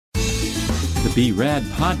B-Rad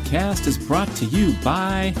podcast is brought to you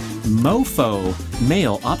by MoFo,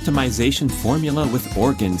 male optimization formula with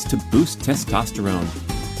organs to boost testosterone.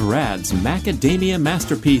 Brad's macadamia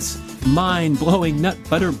masterpiece, mind-blowing nut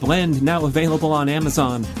butter blend now available on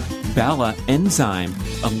Amazon. Bala Enzyme,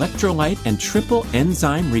 electrolyte and triple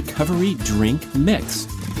enzyme recovery drink mix.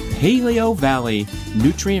 Paleo Valley,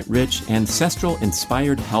 nutrient-rich,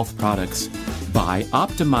 ancestral-inspired health products. By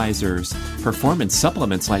Optimizers, performance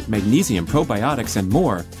supplements like magnesium, probiotics, and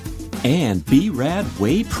more. And B-Rad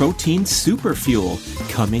Whey Protein Super Fuel,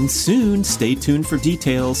 coming soon. Stay tuned for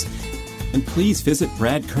details. And please visit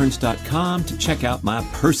bradkearns.com to check out my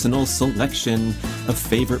personal selection of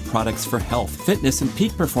favorite products for health, fitness, and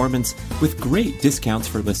peak performance with great discounts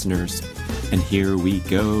for listeners. And here we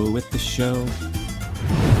go with the show.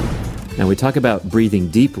 Now, we talk about breathing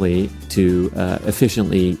deeply to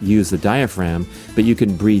efficiently use the diaphragm, but you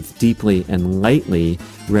can breathe deeply and lightly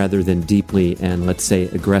rather than deeply and, let's say,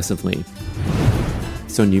 aggressively.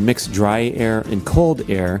 So when you mix dry air and cold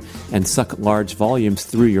air and suck large volumes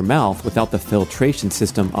through your mouth without the filtration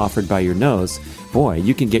system offered by your nose, boy,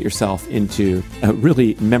 you can get yourself into a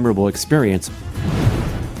really memorable experience.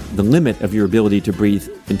 The limit of your ability to breathe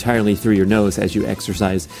entirely through your nose as you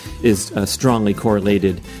exercise is strongly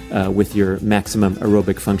correlated with your maximum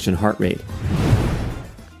aerobic function heart rate.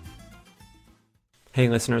 Hey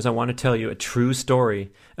listeners, I want to tell you a true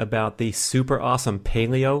story about the super awesome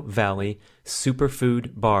Paleo Valley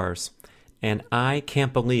superfood bars. And I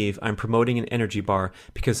can't believe I'm promoting an energy bar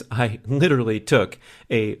because I literally took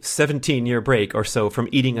a 17-year break or so from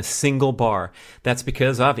eating a single bar. That's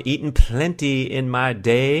because I've eaten plenty in my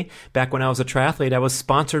day. Back when I was a triathlete, I was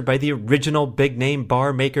sponsored by the original big-name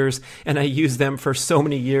bar makers, and I used them for so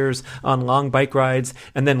many years on long bike rides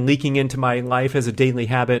and then leaking into my life as a daily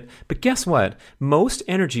habit. But guess what? Most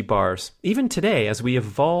energy bars, even today as we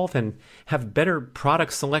evolve and have better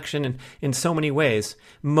product selection in so many ways,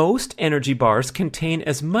 most energy bars contain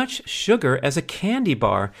as much sugar as a candy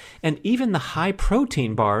bar, and even the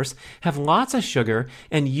high-protein bars have lots of sugar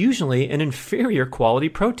and usually an inferior quality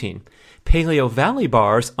protein. Paleo Valley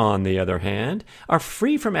bars, on the other hand, are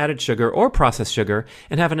free from added sugar or processed sugar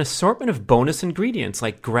and have an assortment of bonus ingredients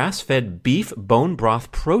like grass-fed beef bone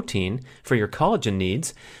broth protein for your collagen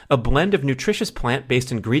needs, a blend of nutritious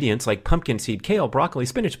plant-based ingredients like pumpkin seed, kale, broccoli,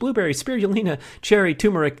 spinach, blueberry, spirulina, cherry,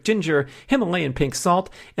 turmeric, ginger, Himalayan pink salt,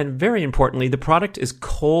 and very importantly, the product is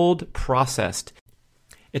cold processed.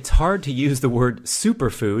 It's hard to use the word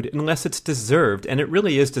superfood unless it's deserved, and it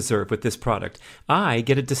really is deserved with this product. I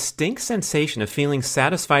get a distinct sensation of feeling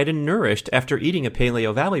satisfied and nourished after eating a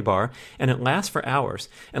Paleo Valley bar, and it lasts for hours.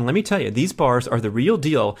 And let me tell you, these bars are the real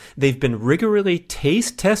deal. They've been rigorously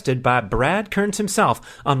taste-tested by Brad Kearns himself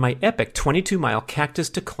on my epic 22-mile Cactus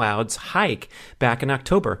to Clouds hike back in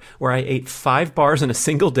October, where I ate 5 bars in a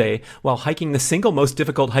single day while hiking the single most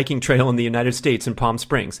difficult hiking trail in the United States in Palm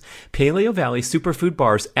Springs. Paleo Valley superfood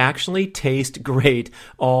bars actually taste great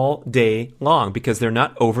all day long because they're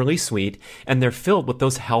not overly sweet and they're filled with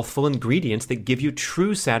those healthful ingredients that give you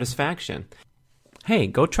true satisfaction. Hey,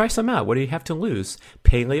 go try some out. What do you have to lose?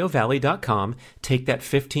 PaleoValley.com. Take that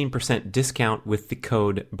 15% discount with the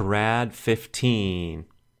code BRAD15.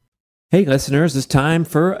 Hey listeners, it's time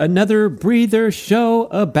for another breather show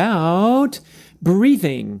about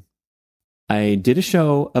breathing. I did a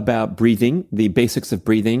show about breathing, the basics of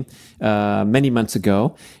breathing, many months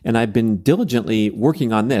ago, and I've been diligently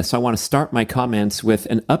working on this. So I want to start my comments with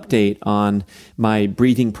an update on my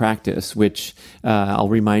breathing practice, which I'll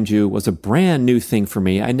remind you was a brand new thing for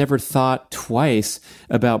me. I never thought twice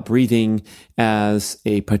about breathing as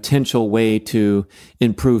a potential way to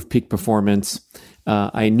improve peak performance.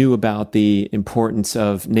 I knew about the importance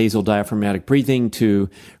of nasal diaphragmatic breathing to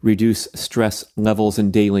reduce stress levels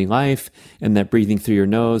in daily life, and that breathing through your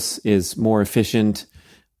nose is more efficient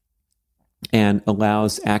and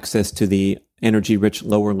allows access to the energy-rich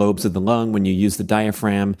lower lobes of the lung when you use the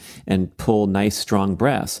diaphragm and pull nice, strong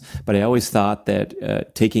breaths. But I always thought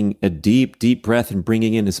that taking a deep, deep breath and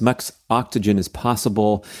bringing in as much oxygen as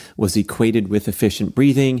possible was equated with efficient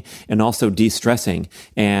breathing and also de-stressing.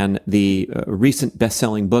 And the recent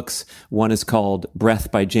best-selling books, one is called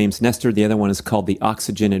Breath by James Nestor. The other one is called The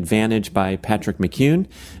Oxygen Advantage by Patrick McKeown.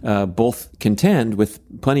 Both contend with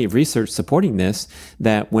plenty of research supporting this,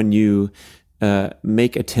 that when you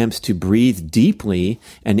make attempts to breathe deeply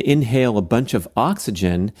and inhale a bunch of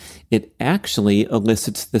oxygen, it actually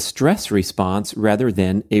elicits the stress response rather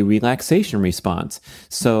than a relaxation response.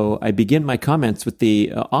 So I begin my comments with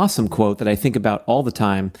the awesome quote that I think about all the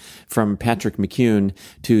time from Patrick McKeown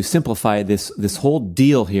to simplify this whole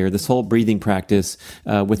deal here, this whole breathing practice,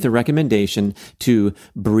 with the recommendation to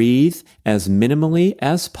breathe as minimally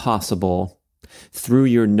as possible through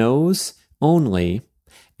your nose only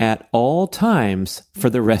at all times for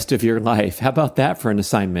the rest of your life. How about that for an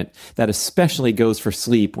assignment? That especially goes for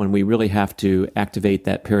sleep when we really have to activate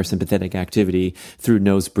that parasympathetic activity through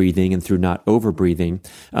nose breathing and through not over breathing.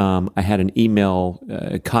 I had an email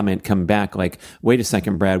comment come back like, wait a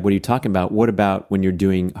second, Brad, what are you talking about? What about when you're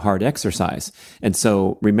doing hard exercise? And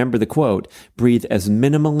so remember the quote, breathe as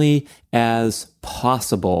minimally as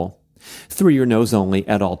possible through your nose only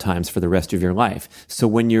at all times for the rest of your life. So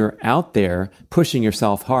when you're out there pushing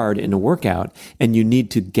yourself hard in a workout and you need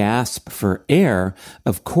to gasp for air,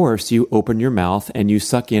 of course, you open your mouth and you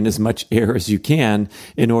suck in as much air as you can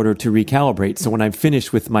in order to recalibrate. So when I'm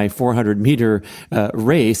finished with my 400-meter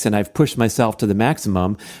race and I've pushed myself to the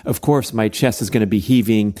maximum, of course, my chest is going to be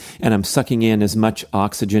heaving and I'm sucking in as much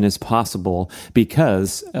oxygen as possible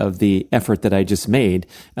because of the effort that I just made.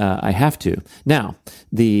 I have to. Now,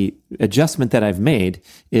 the adjustment that I've made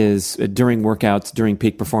is during workouts, during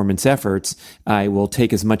peak performance efforts, I will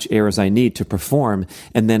take as much air as I need to perform,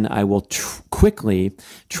 and then I will quickly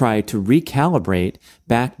try to recalibrate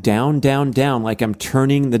back down, like I'm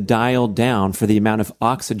turning the dial down for the amount of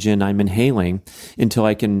oxygen I'm inhaling until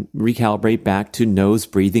I can recalibrate back to nose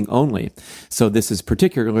breathing only. So this is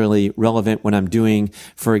particularly relevant when I'm doing,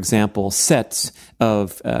 for example, sets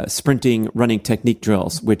of sprinting running technique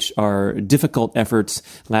drills, which are difficult efforts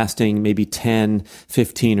lasting maybe 10,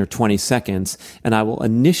 15, or 20 seconds. And I will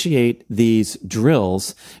initiate these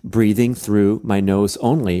drills breathing through my nose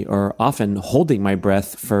only, or often holding my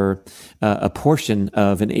breath for a portion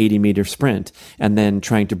of an 80-meter sprint, and then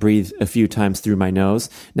trying to breathe a few times through my nose.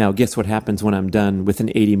 Now, guess what happens when I'm done with an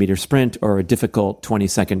 80-meter sprint or a difficult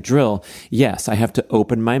 20-second drill? Yes, I have to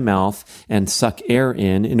open my mouth and suck air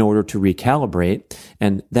in order to recalibrate,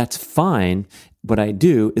 and that's fine. What I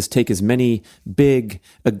do is take as many big,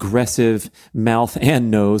 aggressive mouth and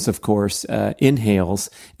nose, of course, inhales,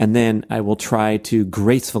 and then I will try to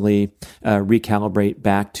gracefully recalibrate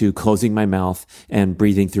back to closing my mouth and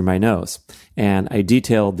breathing through my nose. And I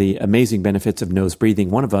detailed the amazing benefits of nose breathing.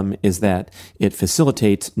 One of them is that it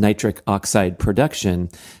facilitates nitric oxide production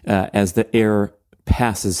as the air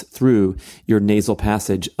passes through your nasal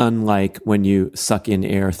passage, unlike when you suck in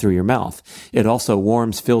air through your mouth. It also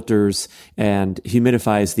warms, filters, and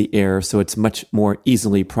humidifies the air, so it's much more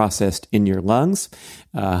easily processed in your lungs.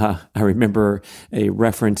 I remember a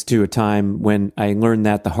reference to a time when I learned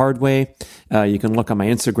that the hard way. You can look on my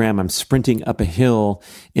Instagram. I'm sprinting up a hill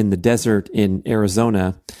in the desert in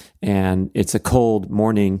Arizona, and it's a cold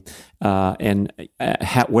morning, and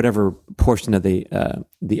whatever portion of the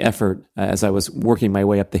effort, as I was working my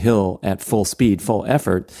way up the hill at full speed, full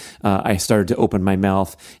effort, I started to open my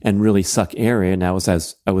mouth and really suck air in.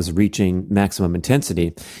 As I was reaching maximum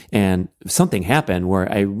intensity, and something happened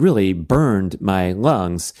where I really burned my lungs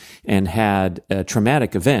and had a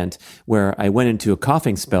traumatic event where I went into a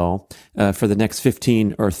coughing spell for the next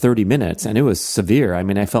 15 or 30 minutes, and it was severe. I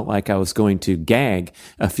mean, I felt like I was going to gag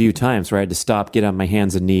a few times, where I had to stop, get on my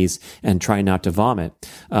hands and knees, and try not to vomit.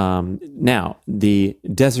 Now, the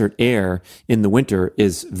desert air in the winter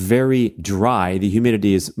is very dry. The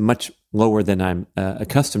humidity is much lower than I'm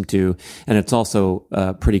accustomed to, and it's also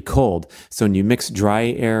pretty cold. So when you mix dry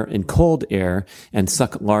air and cold air and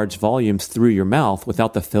suck large volumes through your mouth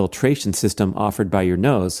without the filtration system offered by your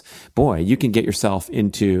nose, boy, you can get yourself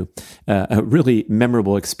into a really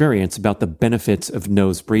memorable experience about the benefits of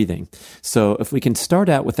nose breathing. So if we can start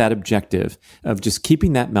out with that objective of just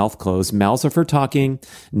keeping that mouth closed, mouths are for talking,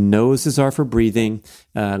 noses are for breathing,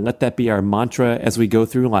 let that be our mantra as we go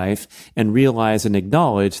through life, and realize and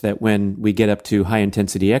acknowledge that when we get up to high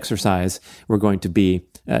intensity exercise, we're going to be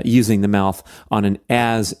using the mouth on an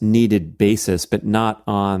as needed basis, but not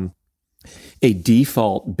on a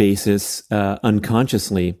default basis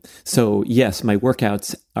unconsciously. So yes, my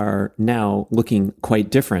workouts are now looking quite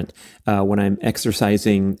different. When I'm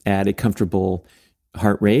exercising at a comfortable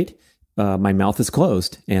heart rate, my mouth is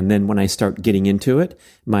closed. And then when I start getting into it,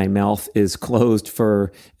 my mouth is closed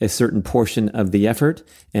for a certain portion of the effort,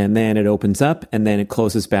 and then it opens up, and then it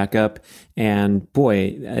closes back up. And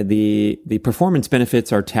boy, the performance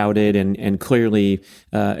benefits are touted and clearly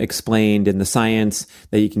explained in the science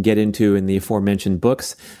that you can get into in the aforementioned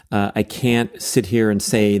books. I can't sit here and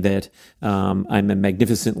say that I'm a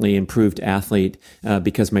magnificently improved athlete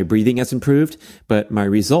because my breathing has improved, but my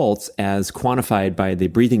results, as quantified by the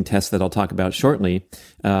breathing test that I'll talk about shortly,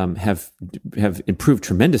 have improved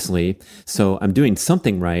tremendously. So I'm doing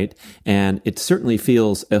something right, and it certainly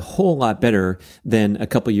feels a whole lot better than a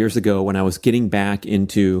couple years ago when I was getting back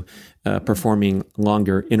into performing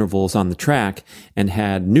longer intervals on the track and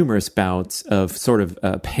had numerous bouts of sort of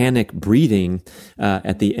panic breathing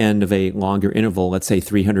at the end of a longer interval, let's say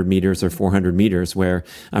 300 meters or 400 meters, where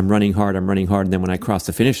I'm running hard, and then when I crossed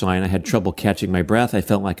the finish line, I had trouble catching my breath. I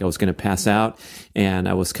felt like I was going to pass out, and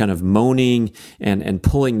I was kind of moaning and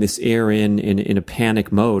pulling this air in a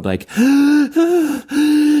panic mode, like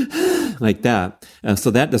like that.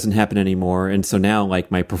 So that doesn't happen anymore. And so now,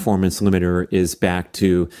 like, my performance limiter is back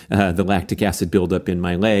to the lactic acid buildup in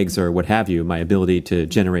my legs or what have you, my ability to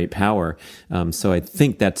generate power. So I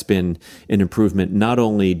think that's been an improvement, not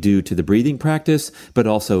only due to the breathing practice, but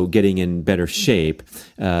also getting in better shape.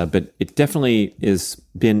 But it definitely has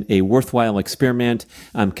been a worthwhile experiment.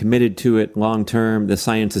 I'm committed to it long term. The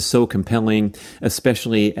science is so compelling,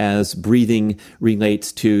 especially as breathing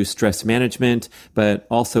relates to stress management, but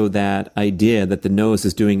also that idea that the nose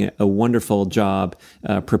is doing a wonderful job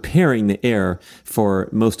preparing the air for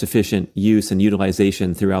most efficient use and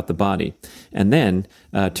utilization throughout the body. And then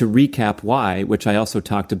to recap why, which I also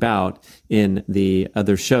talked about in the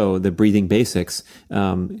other show, the breathing basics,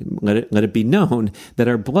 let it be known that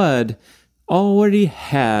our blood already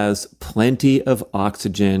has plenty of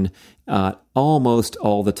oxygen almost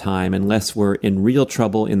all the time, unless we're in real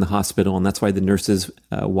trouble in the hospital. And that's why the nurses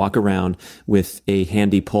walk around with a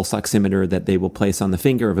handy pulse oximeter that they will place on the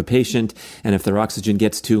finger of a patient. And if their oxygen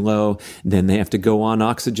gets too low, then they have to go on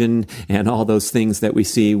oxygen and all those things that we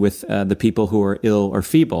see with the people who are ill or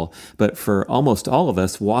feeble. But for almost all of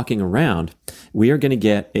us walking around, we are going to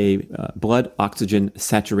get a blood oxygen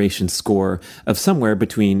saturation score of somewhere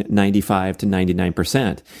between 95 to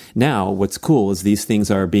 99%. Now, what's cool is these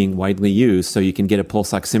things are being widely used. So you can get a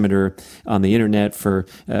pulse oximeter on the internet for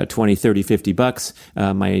 20, 30, 50 bucks.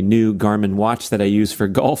 My new Garmin watch that I use for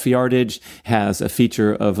golf yardage has a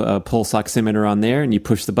feature of a pulse oximeter on there, and you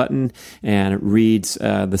push the button and it reads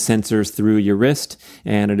the sensors through your wrist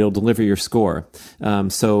and it'll deliver your score.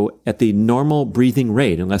 So at the normal breathing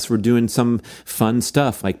rate, unless we're doing some fun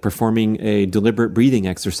stuff like performing a deliberate breathing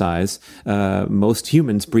exercise, most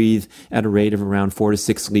humans breathe at a rate of around 4 to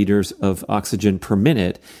 6 liters of oxygen per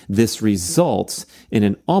minute. This results in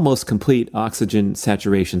an almost complete oxygen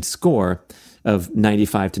saturation score of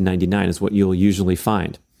 95 to 99 is what you'll usually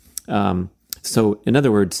find. So in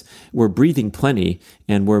other words, we're breathing plenty,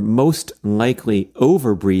 and we're most likely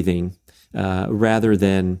over-breathing rather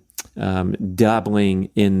than dabbling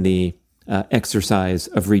in the exercise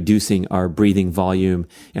of reducing our breathing volume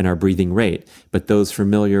and our breathing rate. But those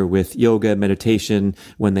familiar with yoga, meditation,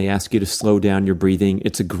 when they ask you to slow down your breathing,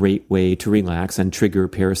 it's a great way to relax and trigger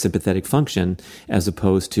parasympathetic function, as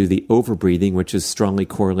opposed to the overbreathing, which is strongly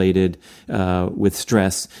correlated with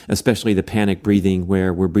stress, especially the panic breathing,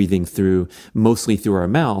 where we're breathing mostly through our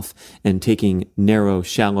mouth and taking narrow,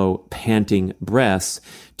 shallow, panting breaths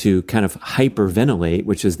to kind of hyperventilate,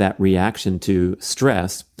 which is that reaction to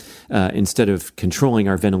stress, instead of controlling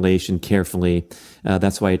our ventilation carefully.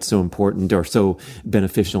 That's why it's so important or so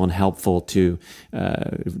beneficial and helpful to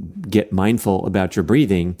get mindful about your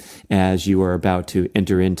breathing as you are about to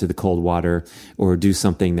enter into the cold water or do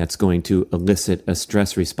something that's going to elicit a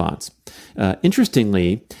stress response.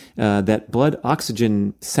 Interestingly, that blood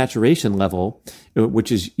oxygen saturation level,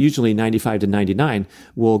 which is usually 95 to 99,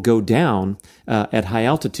 will go down at high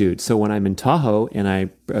altitude. So when I'm in Tahoe and I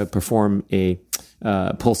perform a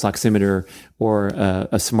pulse oximeter or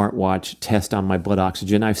a smartwatch test on my blood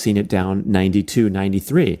oxygen, I've seen it down 92,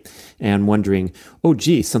 93, and wondering, oh,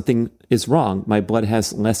 gee, something is wrong. My blood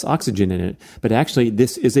has less oxygen in it. But actually,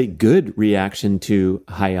 this is a good reaction to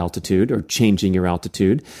high altitude or changing your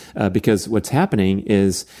altitude, because what's happening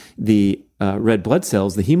is the red blood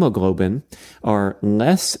cells, the hemoglobin, are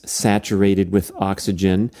less saturated with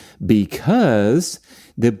oxygen because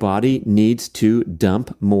the body needs to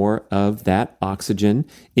dump more of that oxygen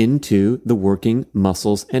into the working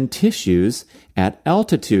muscles and tissues at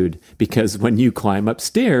altitude, because when you climb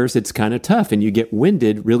upstairs, it's kind of tough and you get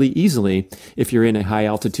winded really easily. If you're in a high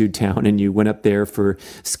altitude town and you went up there for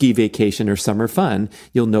ski vacation or summer fun,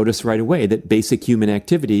 you'll notice right away that basic human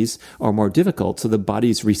activities are more difficult. So the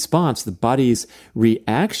body's response, the body's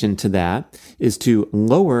reaction to that is to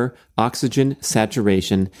lower oxygen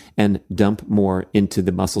saturation and dump more into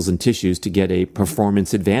the muscles and tissues to get a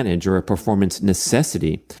performance advantage or a performance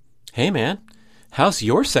necessity. Hey man, how's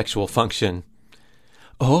your sexual function?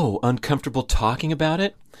 Oh, uncomfortable talking about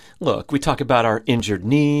it? Look, we talk about our injured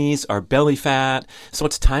knees, our belly fat, so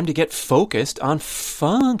it's time to get focused on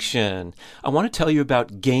function. I want to tell you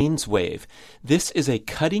about Gainswave. This is a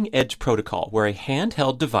cutting-edge protocol where a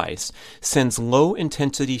handheld device sends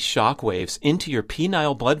low-intensity shock waves into your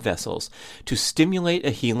penile blood vessels to stimulate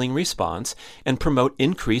a healing response and promote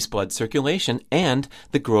increased blood circulation and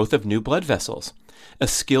the growth of new blood vessels. A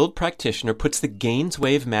skilled practitioner puts the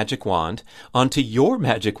Gainswave magic wand onto your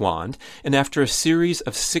magic wand, and after a series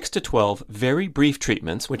of 6 to 12 very brief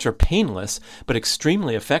treatments, which are painless but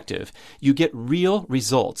extremely effective, you get real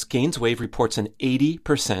results. Gainswave reports an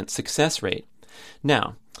 80% success rate.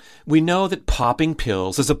 Now, we know that popping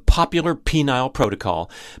pills is a popular penile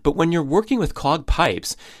protocol, but when you're working with clogged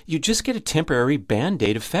pipes, you just get a temporary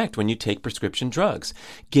Band-Aid effect when you take prescription drugs.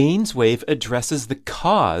 Gainswave addresses the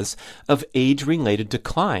cause of age-related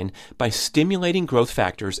decline by stimulating growth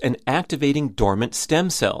factors and activating dormant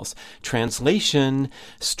stem cells. Translation: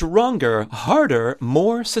 stronger, harder,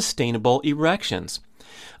 more sustainable erections.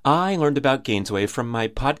 I learned about Gainswave from my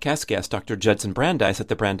podcast guest, Dr. Judson Brandeis at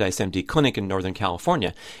the Brandeis MD Clinic in Northern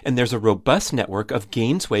California, and there's a robust network of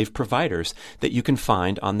Gainswave providers that you can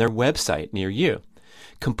find on their website near you.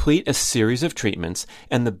 Complete a series of treatments,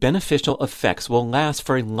 and the beneficial effects will last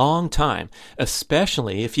for a long time,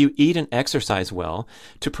 especially if you eat and exercise well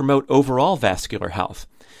to promote overall vascular health.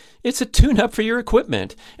 It's a tune-up for your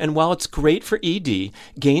equipment, and while it's great for ED,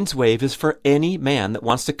 Gainswave is for any man that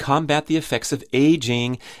wants to combat the effects of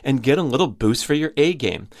aging and get a little boost for your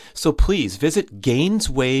A-game. So please visit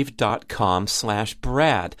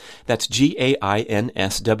Gainswave.com/Brad. That's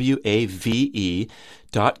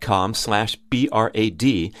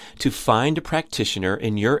GAINSWAVE.com/BRAD to find a practitioner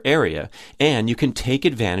in your area, and you can take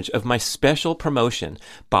advantage of my special promotion.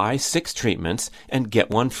 Buy 6 treatments and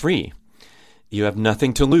get one free. You have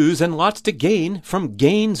nothing to lose and lots to gain from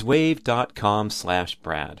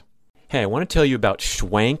Gainswave.com/Brad. Hey, I want to tell you about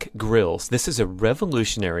Schwank Grills. This is a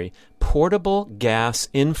revolutionary portable gas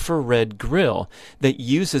infrared grill that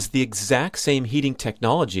uses the exact same heating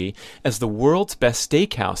technology as the world's best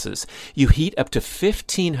steakhouses. You heat up to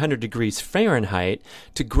 1,500 degrees Fahrenheit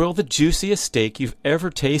to grill the juiciest steak you've ever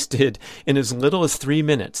tasted in as little as 3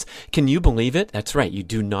 minutes. Can you believe it? That's right. You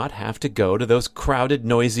do not have to go to those crowded,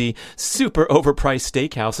 noisy, super overpriced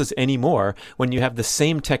steakhouses anymore when you have the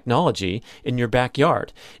same technology in your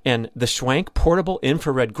backyard. And the Schwank portable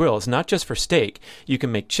infrared grill is not just for steak. You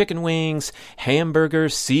can make chicken wings,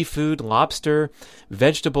 hamburgers, seafood, lobster,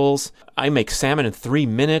 vegetables. I make salmon in 3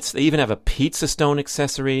 minutes. They even have a pizza stone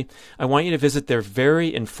accessory. I want you to visit their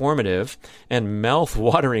very informative and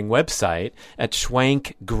mouth-watering website at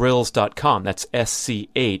schwankgrills.com. That's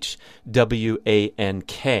SCHWANK.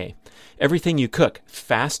 Everything you cook,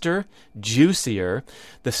 faster, juicier.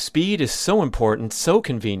 The speed is so important, so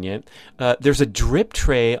convenient. There's a drip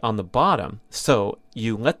tray on the bottom, so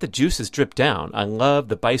you let the juices drip down. I love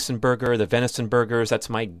the bison burger, the venison burgers.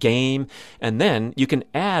 That's my game. And then you can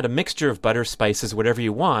add a mixture of butter, spices, whatever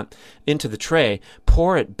you want, into the tray.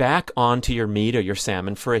 Pour it back onto your meat or your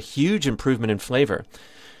salmon for a huge improvement in flavor.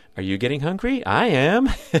 Are you getting hungry? I am.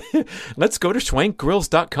 Let's go to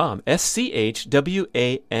schwankgrills.com, SCHWANK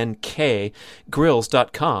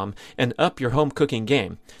grills.com, and up your home cooking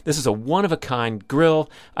game. This is a one-of-a-kind grill.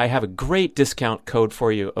 I have a great discount code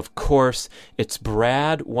for you, of course. It's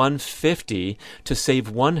BRAD150 to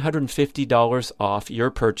save $150 off your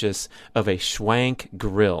purchase of a Schwank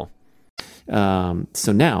grill.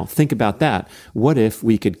 So now think about that. What if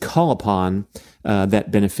we could call upon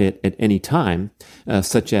that benefit at any time,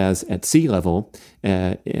 such as at sea level,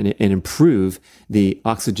 and improve the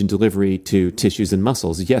oxygen delivery to tissues and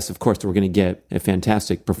muscles? Yes, of course, we're going to get a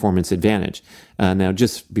fantastic performance advantage. Now,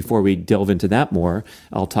 just before we delve into that more,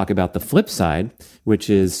 I'll talk about the flip side, which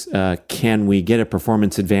is can we get a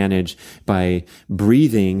performance advantage by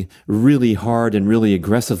breathing really hard and really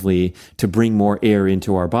aggressively to bring more air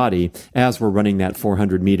into our body as we're running that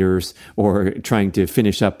 400 meters or trying to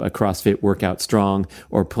finish up a CrossFit workout strong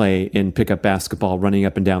or play and pick up basketball, running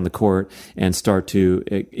up and down the court and start to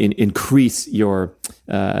increase your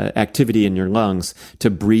activity in your lungs to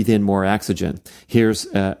breathe in more oxygen. Here's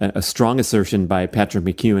a strong assertion by Patrick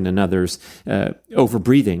McKeown and others.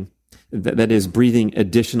 Overbreathing, that is breathing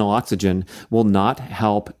additional oxygen, will not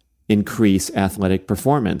help increase athletic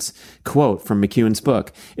performance. Quote from McKeown's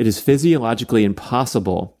book, "It is physiologically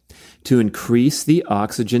impossible to increase the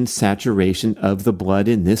oxygen saturation of the blood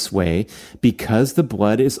in this way because the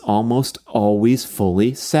blood is almost always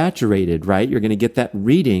fully saturated, right? You're going to get that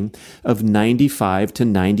reading of 95 to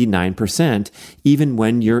 99%, even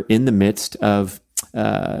when you're in the midst of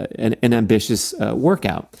an ambitious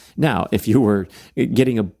workout. Now, if you were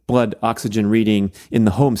getting a blood oxygen reading in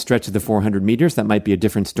the home stretch of the 400 meters, that might be a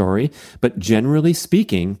different story. But generally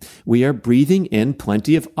speaking, we are breathing in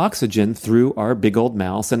plenty of oxygen through our big old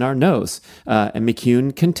mouths and our nose. And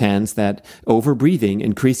McCune contends that over-breathing,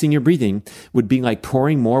 increasing your breathing, would be like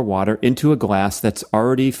pouring more water into a glass that's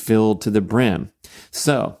already filled to the brim.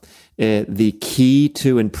 So, the key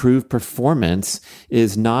to improved performance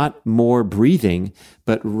is not more breathing,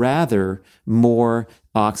 but rather more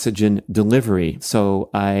oxygen delivery. So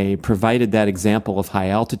I provided that example of high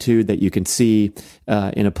altitude that you can see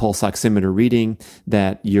in a pulse oximeter reading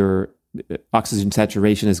that your oxygen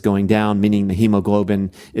saturation is going down, meaning the hemoglobin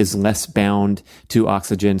is less bound to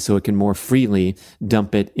oxygen, so it can more freely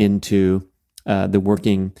dump it into the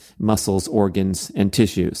working muscles, organs, and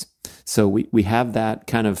tissues. So we have that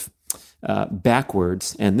kind of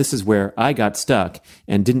backwards, and this is where I got stuck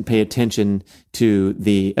and didn't pay attention to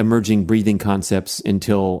the emerging breathing concepts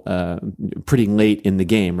until pretty late in the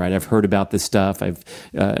game, right? I've heard about this stuff. I've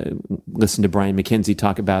listened to Brian McKenzie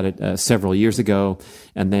talk about it several years ago,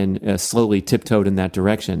 and then slowly tiptoed in that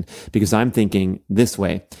direction because I'm thinking this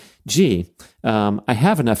way, I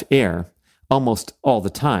have enough air almost all the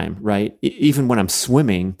time, right? Even when I'm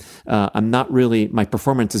swimming, my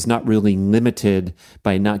performance is not really limited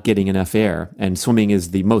by not getting enough air. And swimming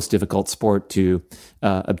is the most difficult sport to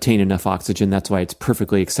obtain enough oxygen. That's why it's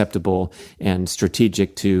perfectly acceptable and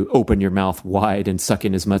strategic to open your mouth wide and suck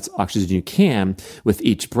in as much oxygen you can with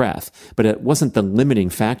each breath. But it wasn't the limiting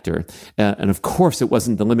factor. And of course, it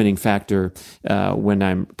wasn't the limiting factor when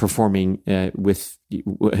I'm performing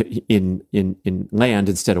in land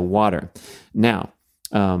instead of water. Now,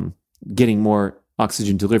 getting more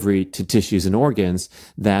oxygen delivery to tissues and organs,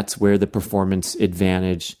 that's where the performance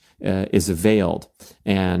advantage is availed.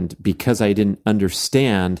 And because I didn't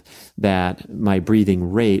understand that my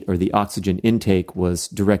breathing rate or the oxygen intake was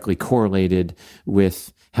directly correlated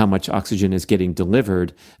with how much oxygen is getting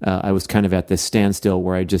delivered, I was kind of at this standstill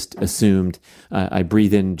where I just assumed I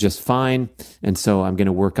breathe in just fine, and so I'm going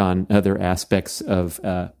to work on other aspects of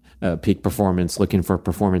peak performance, looking for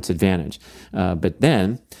performance advantage. But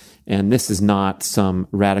then, and this is not some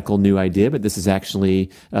radical new idea, but this is actually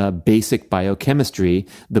basic biochemistry,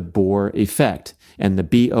 the Bohr effect. And the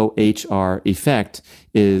BOHR effect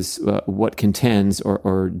is what contends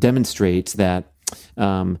or demonstrates that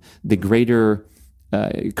the greater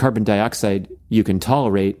carbon dioxide you can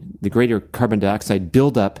tolerate, the greater carbon dioxide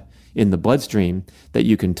buildup in the bloodstream that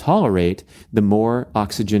you can tolerate, the more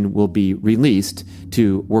oxygen will be released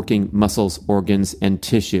to working muscles, organs, and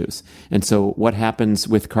tissues. And so what happens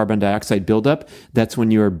with carbon dioxide buildup? That's when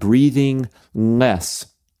you're breathing less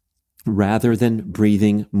rather than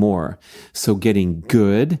breathing more. So getting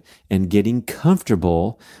good and getting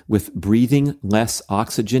comfortable with breathing less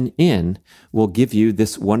oxygen in will give you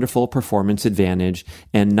this wonderful performance advantage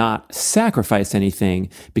and not sacrifice anything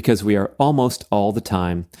because we are almost all the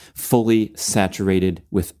time fully saturated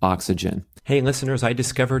with oxygen. Hey listeners, I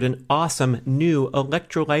discovered an awesome new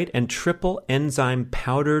electrolyte and triple enzyme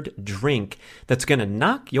powdered drink that's going to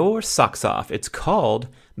knock your socks off. It's called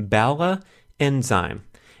Bala Enzyme.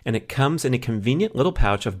 And it comes in a convenient little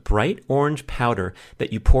pouch of bright orange powder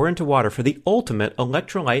that you pour into water for the ultimate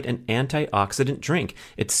electrolyte and antioxidant drink.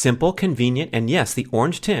 It's simple, convenient, and yes, the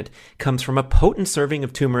orange tint comes from a potent serving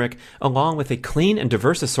of turmeric along with a clean and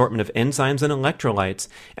diverse assortment of enzymes and electrolytes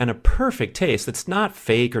and a perfect taste that's not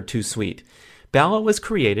fake or too sweet. Bala was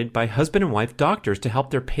created by husband and wife doctors to help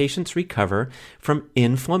their patients recover from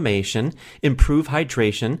inflammation, improve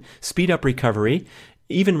hydration, speed up recovery,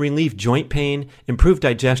 even relieve joint pain, improve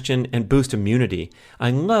digestion, and boost immunity.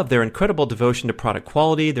 I love their incredible devotion to product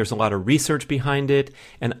quality. There's a lot of research behind it,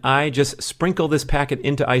 and I just sprinkle this packet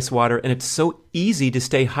into ice water, and it's so easy to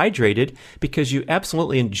stay hydrated because you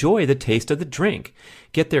absolutely enjoy the taste of the drink.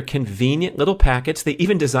 Get their convenient little packets. They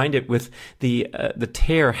even designed it with the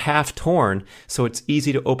tear half torn, so it's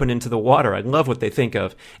easy to open into the water. I love what they think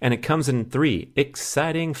of. And it comes in 3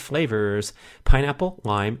 exciting flavors: pineapple,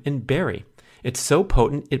 lime, and berry. It's so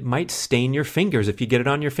potent, it might stain your fingers if you get it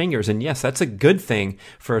on your fingers. And yes, that's a good thing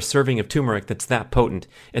for a serving of turmeric that's that potent.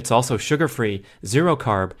 It's also sugar-free, zero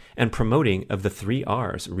carb, and promoting of the 3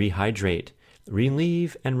 R's: rehydrate,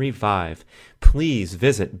 relieve, and revive. Please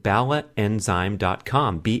visit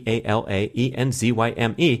balaenzyme.com,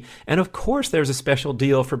 BALAENZYME. And of course, there's a special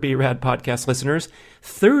deal for BRAD podcast listeners,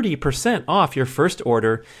 30% off your first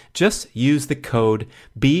order. Just use the code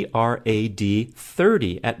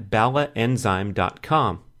BRAD30 at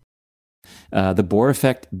balaenzyme.com. The Bohr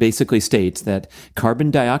effect basically states that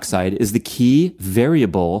carbon dioxide is the key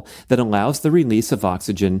variable that allows the release of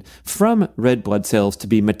oxygen from red blood cells to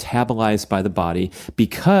be metabolized by the body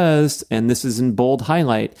because, and this is in bold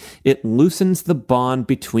highlight, it loosens the bond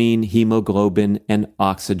between hemoglobin and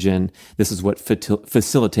oxygen. This is what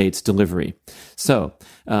facilitates delivery. So,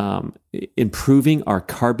 improving our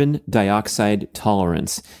carbon dioxide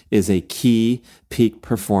tolerance is a key peak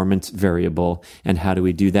performance variable. And how do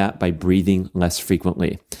we do that? By breathing less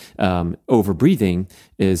frequently. Overbreathing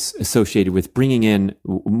is associated with bringing in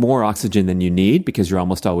more oxygen than you need because you're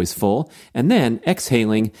almost always full, and then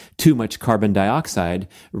exhaling too much carbon dioxide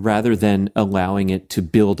rather than allowing it to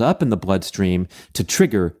build up in the bloodstream to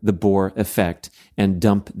trigger the Bohr effect and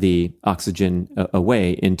dump the oxygen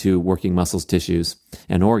away into working muscles, tissues,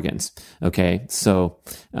 and organs. Okay, so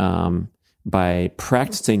by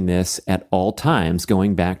practicing this at all times,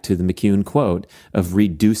 going back to the McCune quote of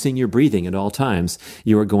reducing your breathing at all times,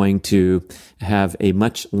 you are going to have a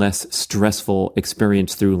much less stressful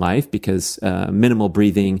experience through life because minimal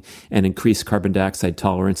breathing and increased carbon dioxide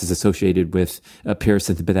tolerance is associated with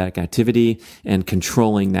parasympathetic activity and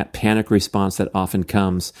controlling that panic response that often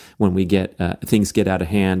comes when we get things get out of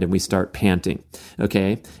hand and we start panting.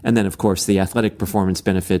 Okay, and then of course the athletic performance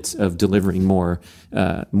benefits of delivering more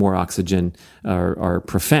oxygen are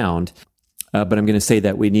profound. But I'm going to say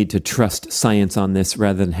that we need to trust science on this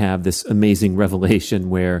rather than have this amazing revelation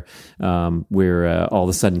where we're all of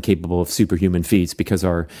a sudden capable of superhuman feats because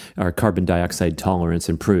our carbon dioxide tolerance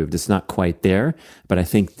improved. It's not quite there, but I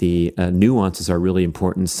think the nuances are really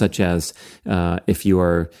important, such as if you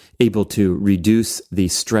are able to reduce the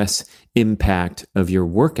stress impact of your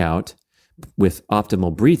workout with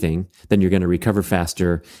optimal breathing, then you're going to recover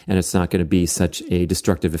faster and it's not going to be such a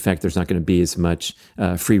destructive effect. There's not going to be as much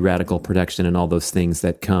free radical production and all those things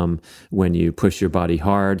that come when you push your body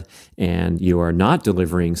hard and you are not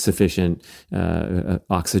delivering sufficient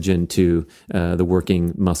oxygen to the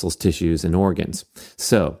working muscles, tissues, and organs.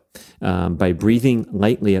 So by breathing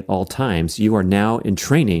lightly at all times, you are now in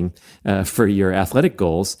training for your athletic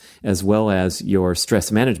goals as well as your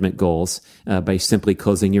stress management goals by simply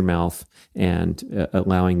closing your mouth and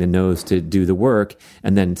allowing the nose to do the work.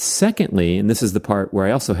 And then secondly, and this is the part where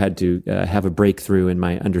I also had to have a breakthrough in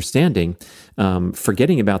my understanding,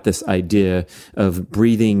 forgetting about this idea of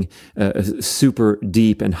breathing super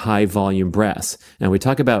deep and high volume breaths. Now we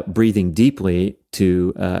talk about breathing deeply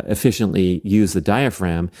to efficiently use the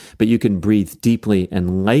diaphragm, but you can breathe deeply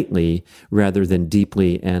and lightly rather than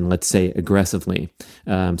deeply and, let's say, aggressively.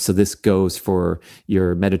 So this goes for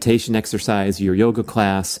your meditation exercise, your yoga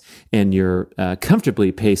class, and your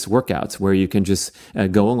comfortably paced workouts where you can just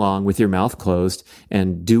go along with your mouth closed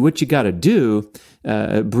and do what you got to do.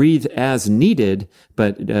 Breathe as needed,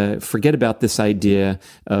 but forget about this idea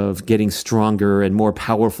of getting stronger and more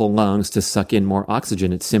powerful lungs to suck in more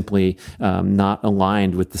oxygen. It's simply not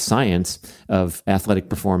aligned with the science of athletic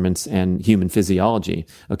performance and human physiology.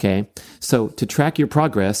 Okay, so to track your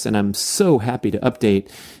progress, and I'm so happy to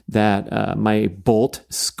update that my BOLT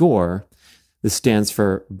score. This stands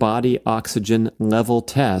for Body Oxygen Level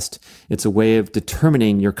Test. It's a way of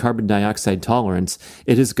determining your carbon dioxide tolerance.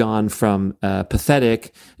 It has gone from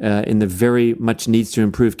pathetic in the very much needs to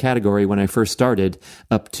improve category when I first started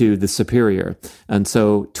up to the superior. And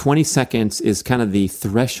so 20 seconds is kind of the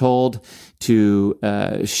threshold to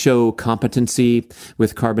show competency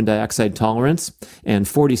with carbon dioxide tolerance, and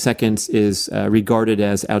 40 seconds is regarded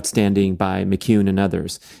as outstanding by McCune and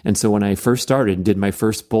others. And so when I first started and did my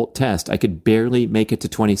first BOLT test, I could barely make it to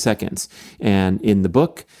 20 seconds. And in the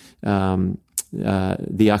book,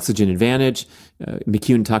 The Oxygen Advantage,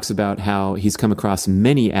 McCune talks about how he's come across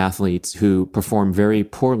many athletes who perform very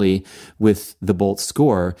poorly with the BOLT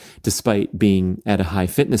score despite being at a high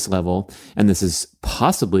fitness level. And this is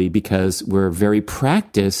possibly because we're very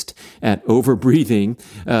practiced at over-breathing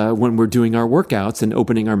when we're doing our workouts and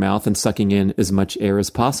opening our mouth and sucking in as much air as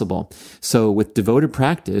possible. So with devoted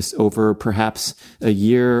practice over perhaps a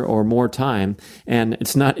year or more time, and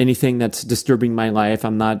it's not anything that's disturbing my life.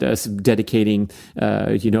 I'm not dedicating,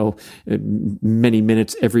 many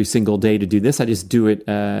minutes every single day to do this. I just do it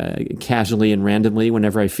casually and randomly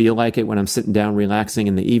whenever I feel like it, when I'm sitting down relaxing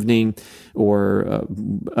in the evening or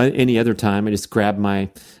any other time. I just grab my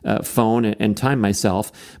phone and time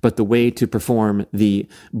myself. But the way to perform the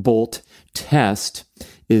BOLT test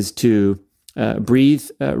is to breathe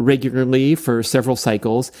regularly for several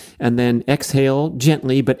cycles, and then exhale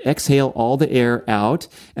gently, but exhale all the air out,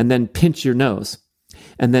 and then pinch your nose.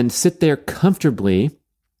 And then sit there comfortably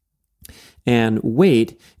and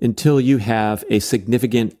wait until you have a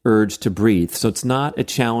significant urge to breathe. So it's not a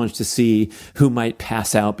challenge to see who might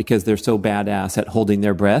pass out because they're so badass at holding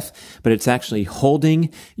their breath, but it's actually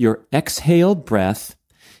holding your exhaled breath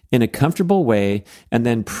in a comfortable way, and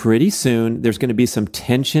then pretty soon there's going to be some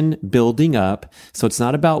tension building up. So it's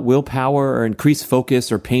not about willpower or increased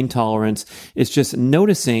focus or pain tolerance. It's just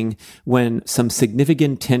noticing when some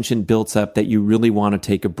significant tension builds up that you really want to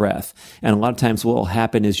take a breath. And a lot of times what will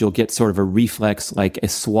happen is you'll get sort of a reflex, like a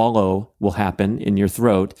swallow will happen in your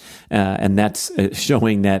throat, and that's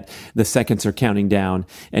showing that the seconds are counting down,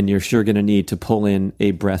 and you're sure going to need to pull in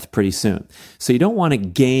a breath pretty soon. So you don't want to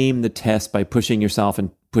game the test by pushing yourself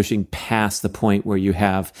and pushing past the point where you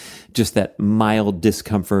have just that mild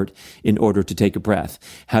discomfort in order to take a breath.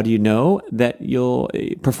 How do you know that you'll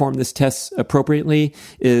perform this test appropriately?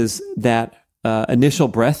 Is that initial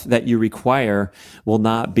breath that you require will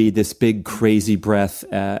not be this big crazy breath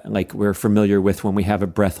like we're familiar with when we have a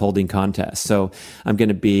breath holding contest. So I'm going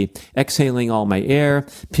to be exhaling all my air,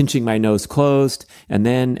 pinching my nose closed, and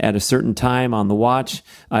then at a certain time on the watch,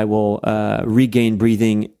 I will regain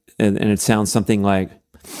breathing, and it sounds something like,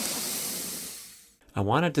 I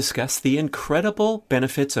want to discuss the incredible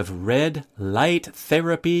benefits of red light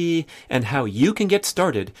therapy and how you can get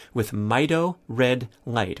started with Mito Red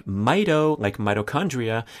Light. Mito, like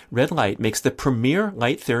mitochondria, red light makes the premier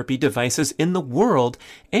light therapy devices in the world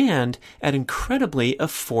and at incredibly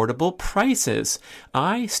affordable prices.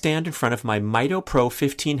 I stand in front of my Mito Pro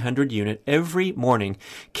 1500 unit every morning,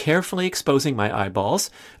 carefully exposing my eyeballs,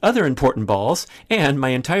 other important balls, and my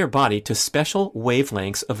entire body to special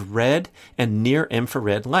wavelengths of red and near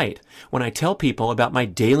infrared light. When I tell people about my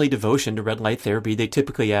daily devotion to red light therapy, they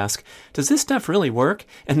typically ask, does this stuff really work?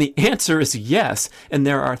 And the answer is yes, and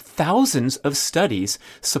there are thousands of studies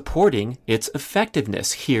supporting its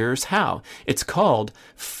effectiveness. Here's how. It's called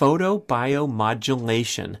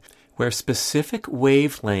photobiomodulation, where specific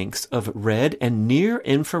wavelengths of red and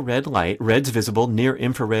near-infrared light, red's visible,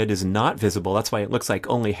 near-infrared is not visible, that's why it looks like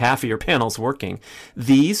only half of your panel's working.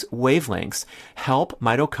 These wavelengths help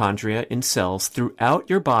mitochondria in cells throughout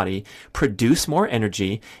your body produce more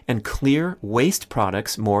energy and clear waste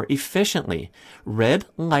products more efficiently. Red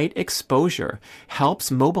light exposure helps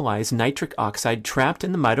mobilize nitric oxide trapped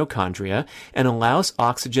in the mitochondria and allows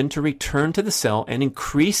oxygen to return to the cell and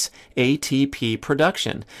increase ATP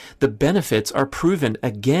production. The benefits are proven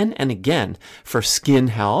again and again for skin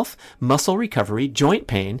health, muscle recovery, joint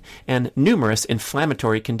pain, and numerous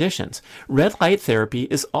inflammatory conditions. Red light therapy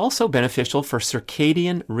is also beneficial for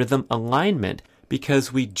circadian rhythm alignment,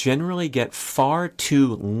 because we generally get far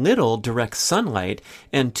too little direct sunlight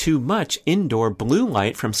and too much indoor blue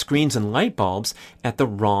light from screens and light bulbs at the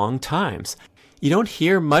wrong times. You don't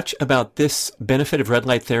hear much about this benefit of red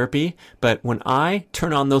light therapy, but when I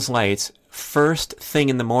turn on those lights, first thing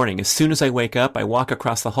in the morning, as soon as I wake up, I walk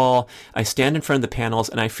across the hall, I stand in front of the panels,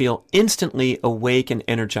 and I feel instantly awake and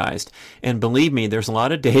energized. And believe me, there's a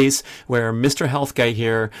lot of days where Mr. Health Guy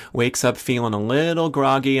here wakes up feeling a little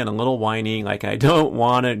groggy and a little whiny, like I don't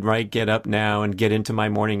want to get up now and get into my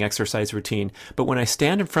morning exercise routine. But when I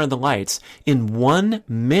stand in front of the lights, in 1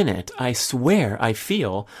 minute, I swear I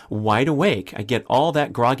feel wide awake. I get all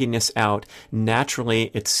that grogginess out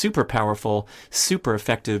naturally. It's super powerful, super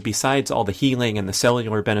effective, besides all the healing and the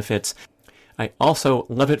cellular benefits. I also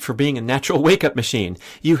love it for being a natural wake-up machine.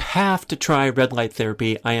 You have to try red light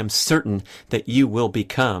therapy. I am certain that you will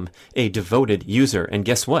become a devoted user. And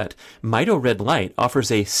guess what? Mito Red Light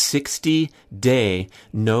offers a 60-day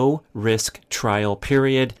no-risk trial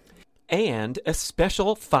period and a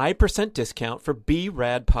special 5% discount for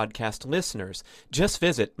B-Rad podcast listeners. Just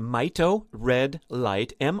visit Mito Red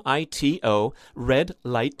Light, M-I-T-O,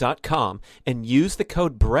 redlight.com, and use the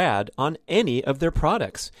code BRAD on any of their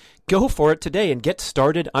products. Go for it today and get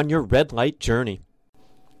started on your red light journey.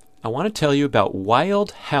 I want to tell you about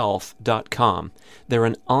wildhealth.com. They're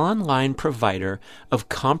an online provider of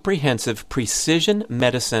comprehensive precision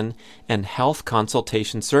medicine and health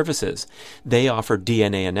consultation services. They offer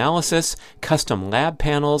DNA analysis, custom lab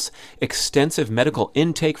panels, extensive medical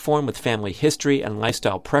intake form with family history and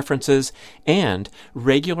lifestyle preferences, and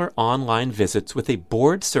regular online visits with a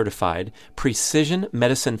board-certified precision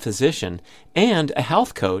medicine physician and a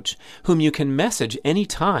health coach whom you can message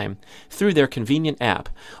anytime through their convenient app.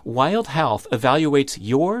 Wild Health evaluates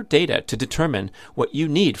your data to determine what you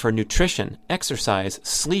need for nutrition, exercise,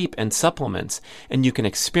 sleep, and supplements, and you can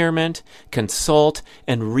experiment, consult,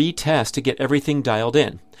 and retest to get everything dialed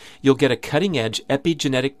in. You'll get a cutting-edge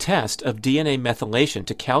epigenetic test of DNA methylation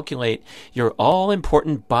to calculate your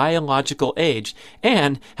all-important biological age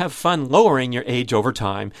and have fun lowering your age over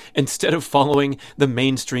time instead of following the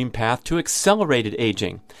mainstream path to accelerated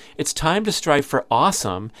aging. It's time to strive for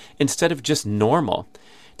awesome instead of just normal.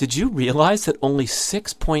 Did you realize that only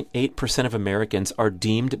 6.8% of Americans are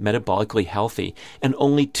deemed metabolically healthy and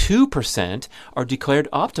only 2% are declared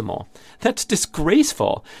optimal? That's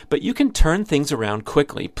disgraceful, but you can turn things around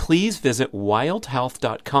quickly. Please visit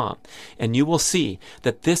wildhealth.com and you will see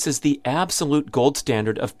that this is the absolute gold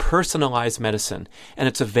standard of personalized medicine, and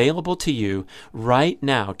it's available to you right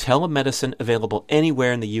now. Telemedicine available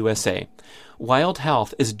anywhere in the USA. Wild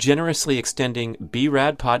Health is generously extending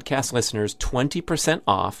BRAD podcast listeners 20%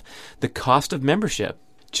 off the cost of membership.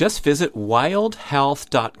 Just visit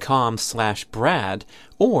wildhealth.com/Brad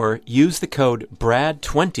or use the code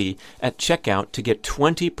BRAD20 at checkout to get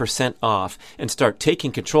 20% off and start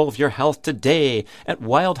taking control of your health today at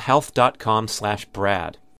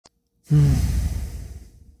wildhealth.com/Brad.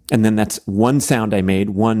 And then that's one sound I made,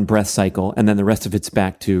 one breath cycle, and then the rest of it's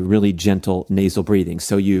back to really gentle nasal breathing.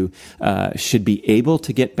 So you should be able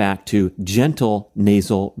to get back to gentle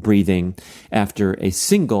nasal breathing after a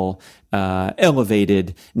single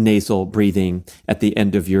elevated nasal breathing at the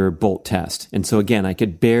end of your Bolt test. And so again, I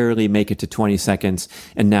could barely make it to 20 seconds,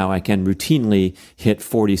 and now I can routinely hit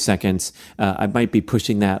 40 seconds. I might be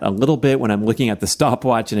pushing that a little bit when I'm looking at the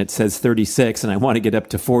stopwatch and it says 36, and I want to get up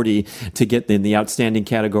to 40 to get in the outstanding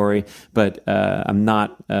category, but I'm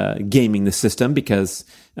not gaming the system because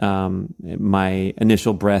my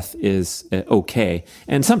initial breath is okay.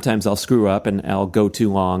 And sometimes I'll screw up and I'll go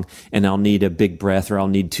too long and I'll need a big breath or I'll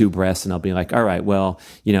need two breaths, and I'll be like, all right, well,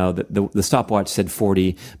 you know, the stopwatch said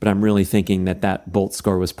 40, but I'm really thinking that Bolt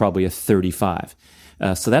score was probably a 35.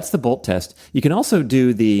 So that's the Bolt test. You can also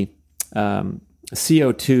do the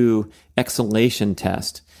CO2 exhalation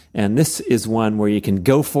test. And this is one where you can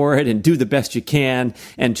go for it and do the best you can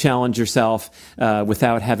and challenge yourself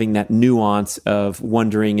without having that nuance of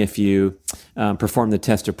wondering if you perform the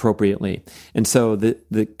test appropriately. And so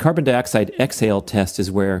the carbon dioxide exhale test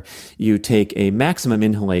is where you take a maximum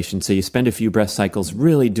inhalation. So you spend a few breath cycles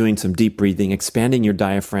really doing some deep breathing, expanding your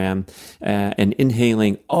diaphragm and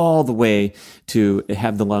inhaling all the way to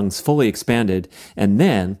have the lungs fully expanded. And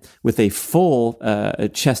then with a full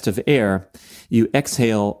chest of air, you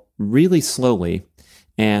exhale really slowly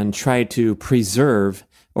and try to preserve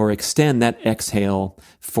or extend that exhale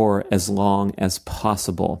for as long as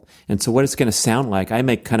possible. And so what it's going to sound like, I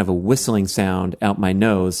make kind of a whistling sound out my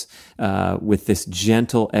nose with this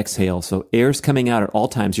gentle exhale. So air's coming out at all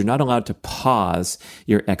times. You're not allowed to pause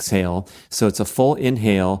your exhale. So it's a full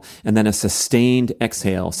inhale and then a sustained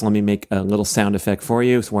exhale. So let me make a little sound effect for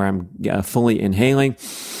you where I'm fully inhaling.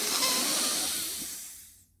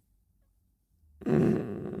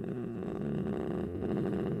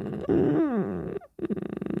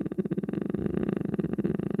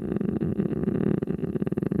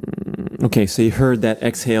 Okay, so you heard that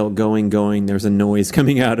exhale going. There's a noise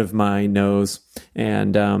coming out of my nose,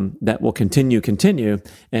 and that will continue.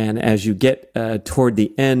 And as you get toward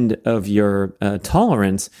the end of your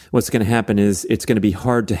tolerance, what's going to happen is it's going to be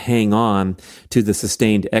hard to hang on to the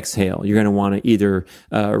sustained exhale. You're going to want to either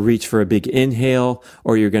reach for a big inhale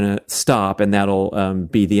or you're going to stop, and that'll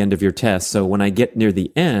be the end of your test. So when I get near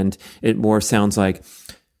the end, it more sounds like...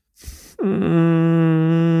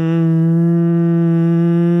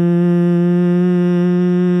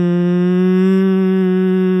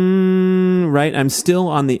 Right? I'm still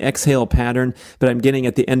on the exhale pattern, but I'm getting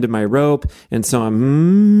at the end of my rope, and so I'm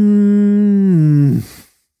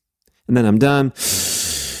and then I'm done.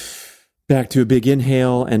 Back to a big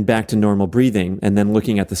inhale and back to normal breathing, and then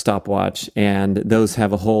looking at the stopwatch, and those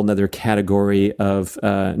have a whole nother category of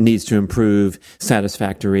needs to improve,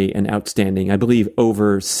 satisfactory, and outstanding. I believe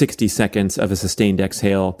over 60 seconds of a sustained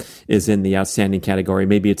exhale is in the outstanding category.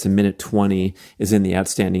 Maybe it's a minute 20 is in the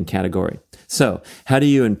outstanding category. So how do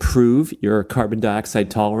you improve your carbon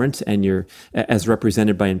dioxide tolerance and your, as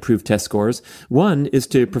represented by improved test scores? One is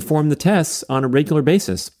to perform the tests on a regular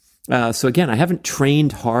basis. So again, I haven't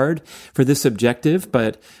trained hard for this objective,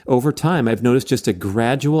 but over time, I've noticed just a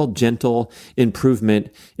gradual, gentle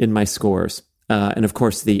improvement in my scores. And of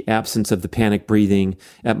course, the absence of the panic breathing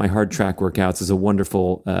at my hard track workouts is a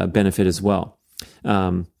wonderful benefit as well.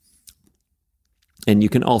 And you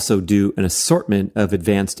can also do an assortment of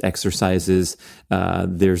advanced exercises.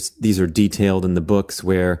 These are detailed in the books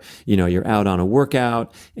where, you're out on a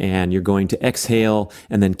workout and you're going to exhale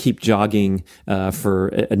and then keep jogging for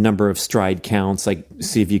a number of stride counts, like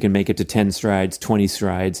see if you can make it to 10 strides, 20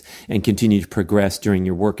 strides, and continue to progress during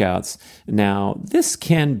your workouts. Now, this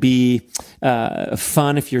can be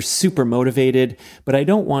fun if you're super motivated, but I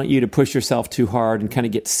don't want you to push yourself too hard and kind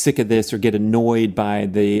of get sick of this or get annoyed by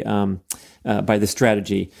the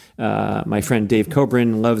strategy. My friend Dave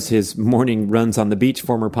Cobrin loves his morning runs on the beach,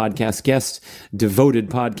 former podcast guest, devoted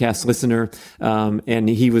podcast listener. And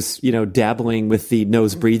he was, dabbling with the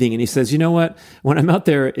nose breathing. And he says, you know what? When I'm out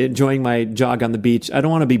there enjoying my jog on the beach, I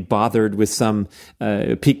don't want to be bothered with some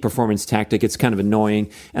peak performance tactic. It's kind of annoying.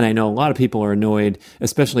 And I know a lot of people are annoyed,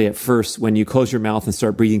 especially at first when you close your mouth and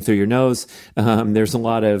start breathing through your nose. There's a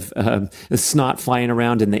lot of snot flying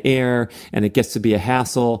around in the air, and it gets to be a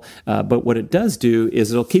hassle. But what it does do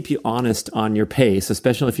is it'll keep you honest on your pace,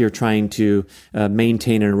 especially if you're trying to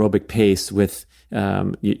maintain an aerobic pace with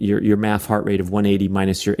your MAF heart rate of 180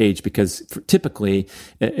 minus your age, because typically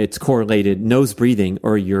it's correlated. Nose breathing,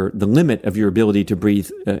 or the limit of your ability to breathe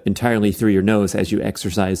entirely through your nose as you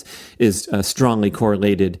exercise, is strongly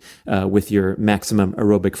correlated with your maximum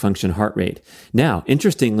aerobic function heart rate. Now,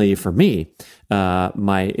 interestingly for me,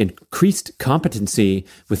 my increased competency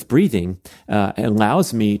with breathing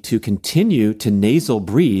allows me to continue to nasal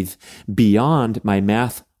breathe beyond my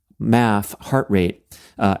MAF heart rate.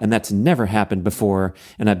 And that's never happened before.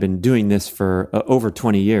 And I've been doing this for over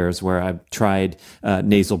 20 years, where I've tried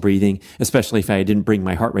nasal breathing, especially if I didn't bring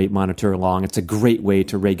my heart rate monitor along. It's a great way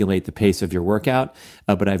to regulate the pace of your workout.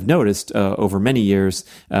 But I've noticed over many years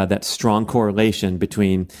that strong correlation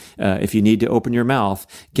between if you need to open your mouth,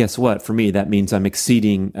 guess what? For me, that means I'm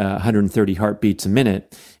exceeding 130 heartbeats a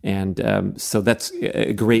minute. And so that's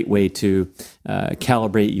a great way to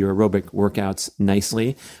calibrate your aerobic workouts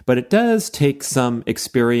nicely. But it does take some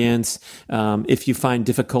experience. If you find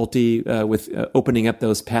difficulty with opening up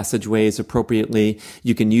those passageways appropriately,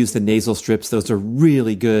 you can use the nasal strips. Those are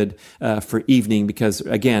really good for evening, because,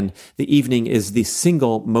 again, the evening is the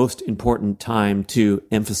single most important time to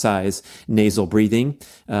emphasize nasal breathing,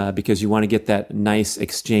 because you want to get that nice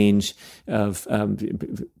exchange of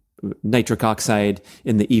nitric oxide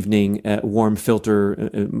in the evening, warm filter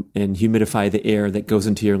and humidify the air that goes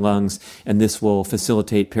into your lungs. And this will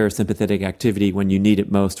facilitate parasympathetic activity when you need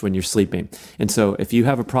it most, when you're sleeping. And so if you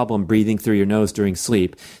have a problem breathing through your nose during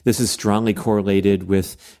sleep, this is strongly correlated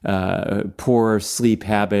with poor sleep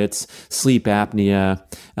habits, sleep apnea.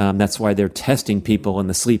 That's why they're testing people in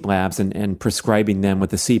the sleep labs and prescribing them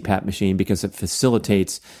with a CPAP machine, because it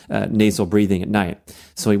facilitates nasal breathing at night.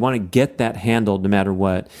 So we want to get that handled no matter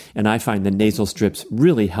what. And I find the nasal strips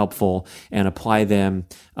really helpful and apply them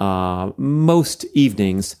most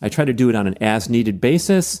evenings. I try to do it on an as-needed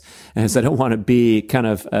basis, as I don't want to be kind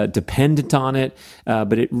of dependent on it,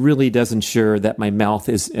 but it really does ensure that my mouth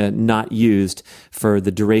is not used for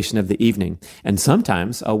the duration of the evening. And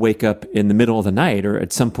sometimes I'll wake up in the middle of the night, or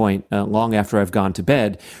at some point long after I've gone to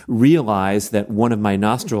bed, realize that one of my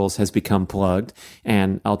nostrils has become plugged,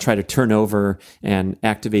 and I'll try to turn over and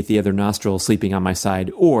activate the other nostril sleeping on my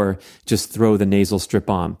side, or just throw the nasal strip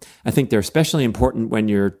on. I think they're especially important when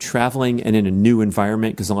you're traveling and in a new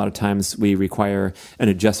environment, because a lot of times we require an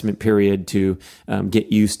adjustment period to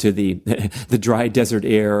get used to the dry desert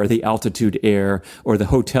air, or the altitude air, or the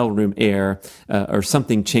hotel room air, or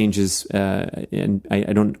something changes, and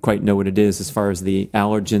I don't quite know what it is as far as the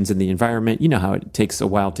allergens in the environment. You know how it takes a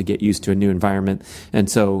while to get used to a new environment. And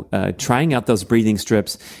so trying out those breathing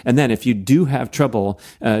strips, and then if you do have trouble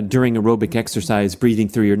during aerobic exercise breathing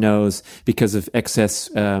through your nose because of excess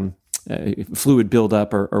fluid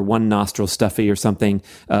buildup, or one nostril stuffy or something,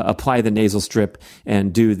 apply the nasal strip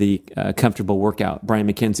and do the comfortable workout. Brian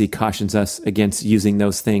McKenzie cautions us against using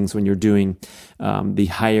those things when you're doing the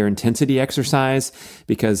higher intensity exercise,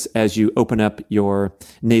 because as you open up your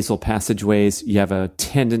nasal passageways, you have a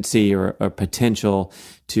tendency or a potential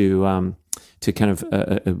to kind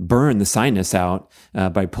of burn the sinus out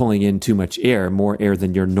by pulling in too much air, more air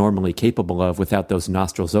than you're normally capable of without those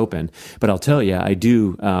nostrils open. But I'll tell you, I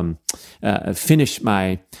do finish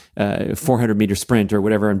my 400-meter sprint or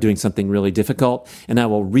whatever. I'm doing something really difficult, and I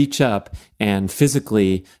will reach up and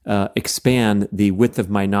physically expand the width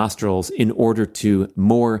of my nostrils in order to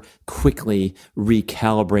more quickly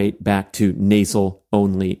recalibrate back to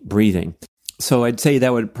nasal-only breathing. So I'd say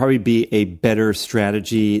that would probably be a better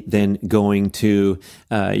strategy than going to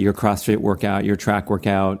your CrossFit workout, your track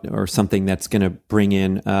workout, or something that's going to bring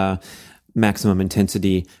in maximum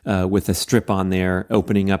intensity with a strip on there,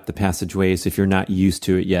 opening up the passageways if you're not used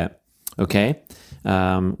to it yet. Okay?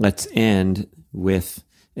 let's end with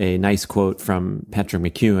a nice quote from Patrick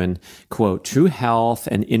McKeown. Quote, "True health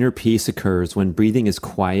and inner peace occurs when breathing is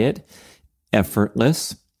quiet,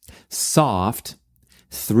 effortless, soft,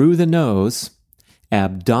 through the nose,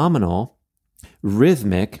 abdominal,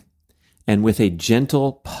 rhythmic, and with a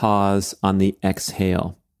gentle pause on the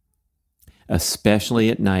exhale. Especially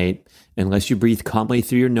at night, unless you breathe calmly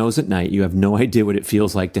through your nose at night, you have no idea what it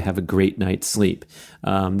feels like to have a great night's sleep."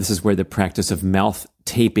 This is where the practice of mouth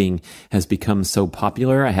taping has become so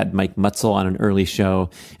popular. I had Mike Mutzel on an early show,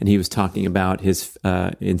 and he was talking about his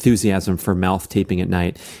enthusiasm for mouth taping at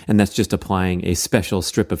night, and that's just applying a special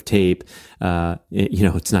strip of tape.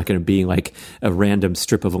 It's not going to be like a random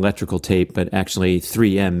strip of electrical tape, but actually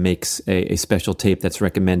 3M makes a special tape that's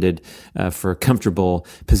recommended for comfortable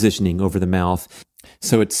positioning over the mouth.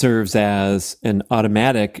 So it serves as an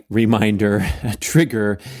automatic reminder, a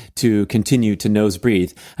trigger to continue to nose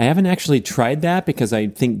breathe. I haven't actually tried that because I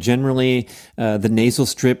think generally the nasal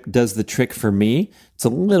strip does the trick for me. It's a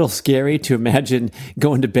little scary to imagine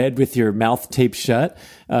going to bed with your mouth taped shut.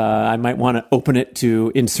 I might want to open it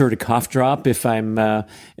to insert a cough drop if I'm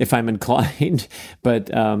inclined. But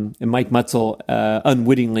Mike Mutzel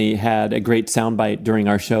unwittingly had a great soundbite during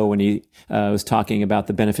our show when he was talking about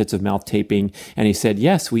the benefits of mouth taping, and he said,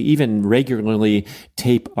 "Yes, we even regularly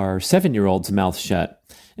tape our 7-year-old's mouth shut."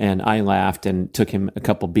 And I laughed and took him a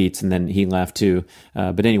couple beats, and then he laughed too.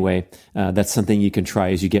 But anyway, that's something you can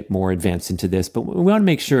try as you get more advanced into this. But we want to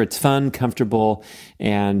make sure it's fun, comfortable,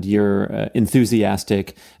 and you're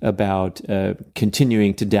enthusiastic about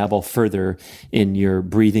continuing to dabble further in your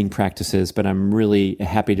breathing practices. But I'm really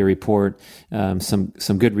happy to report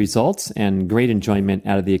some good results and great enjoyment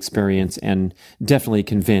out of the experience, and definitely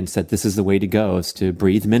convinced that this is the way to go, is to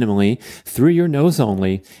breathe minimally through your nose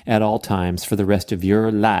only at all times for the rest of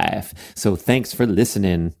your life. So thanks for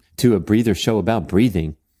listening to a breather show about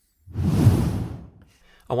breathing.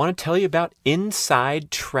 I want to tell you about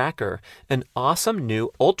Inside Tracker, an awesome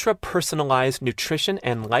new ultra-personalized nutrition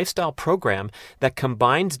and lifestyle program that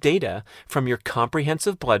combines data from your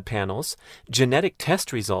comprehensive blood panels, genetic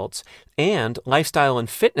test results, and lifestyle and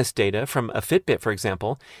fitness data from a Fitbit, for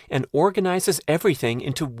example, and organizes everything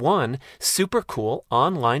into one super cool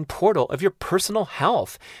online portal of your personal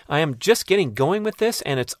health. I am just getting going with this,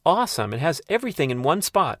 and it's awesome. It has everything in one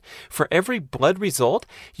spot. For every blood result,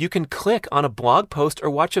 you can click on a blog post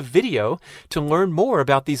or watch a video to learn more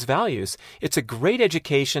about these values. It's a great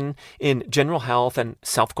education in general health and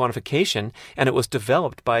self-quantification, and it was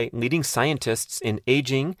developed by leading scientists in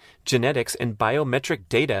aging, genetics, and biometric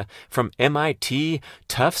data from MIT,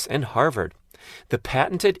 Tufts, and Harvard. The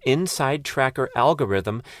patented Inside Tracker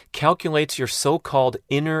algorithm calculates your so-called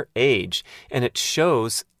inner age, and it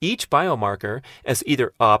shows each biomarker as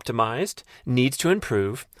either optimized, needs to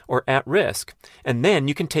improve, or at risk. And then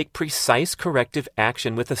you can take precise corrective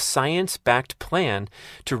action with a science-backed plan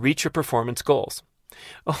to reach your performance goals.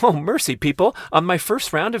 Oh, mercy, people. On my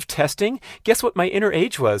first round of testing, guess what my inner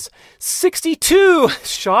age was? 62!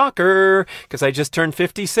 Shocker! Because I just turned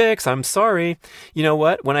 56. I'm sorry. You know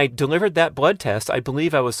what? When I delivered that blood test, I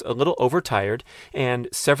believe I was a little overtired, and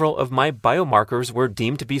several of my biomarkers were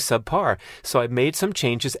deemed to be subpar. So I made some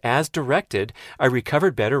changes as directed. I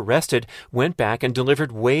recovered better, rested, went back, and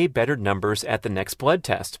delivered way better numbers at the next blood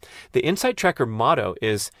test. The Inside Tracker motto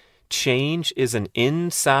is, "Change is an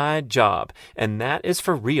inside job," and that is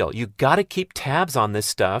for real. You got to keep tabs on this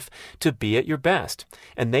stuff to be at your best.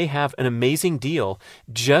 And they have an amazing deal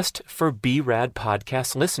just for BRAD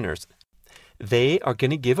podcast listeners. They are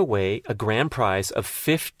going to give away a grand prize of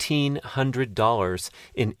 $1,500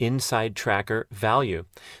 in Inside Tracker value.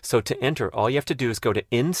 So to enter, all you have to do is go to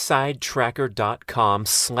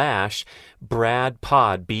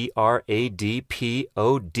insidetracker.com/BradPod,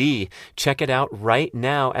 BRADPOD. Check it out right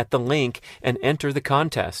now at the link and enter the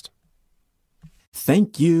contest.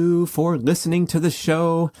 Thank you for listening to the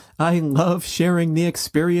show. I love sharing the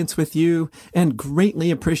experience with you and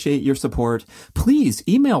greatly appreciate your support. Please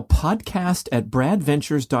email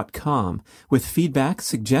podcast@bradventures.com with feedback,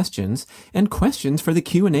 suggestions, and questions for the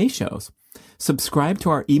Q&A shows. Subscribe to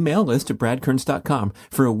our email list at bradkearns.com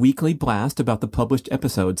for a weekly blast about the published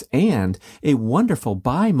episodes and a wonderful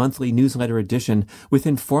bi-monthly newsletter edition with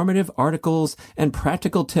informative articles and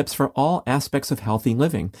practical tips for all aspects of healthy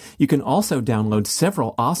living. You can also download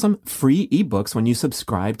several awesome free ebooks when you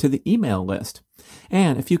subscribe to the email list.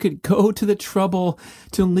 And if you could go to the trouble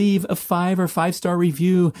to leave a 5 or 5-star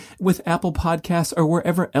review with Apple Podcasts or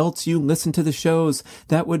wherever else you listen to the shows,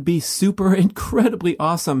 that would be super incredibly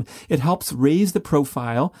awesome. It helps raise the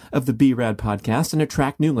profile of the B-Rad podcast and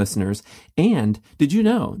attract new listeners. And did you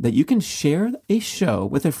know that you can share a show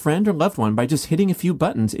with a friend or loved one by just hitting a few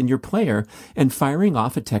buttons in your player and firing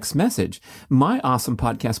off a text message? My awesome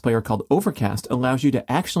podcast player called Overcast allows you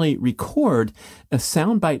to actually record a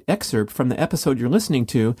soundbite excerpt from the episode you're listening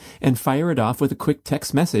to and fire it off with a quick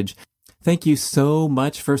text message. Thank you so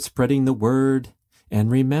much for spreading the word. And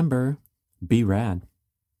remember, be rad.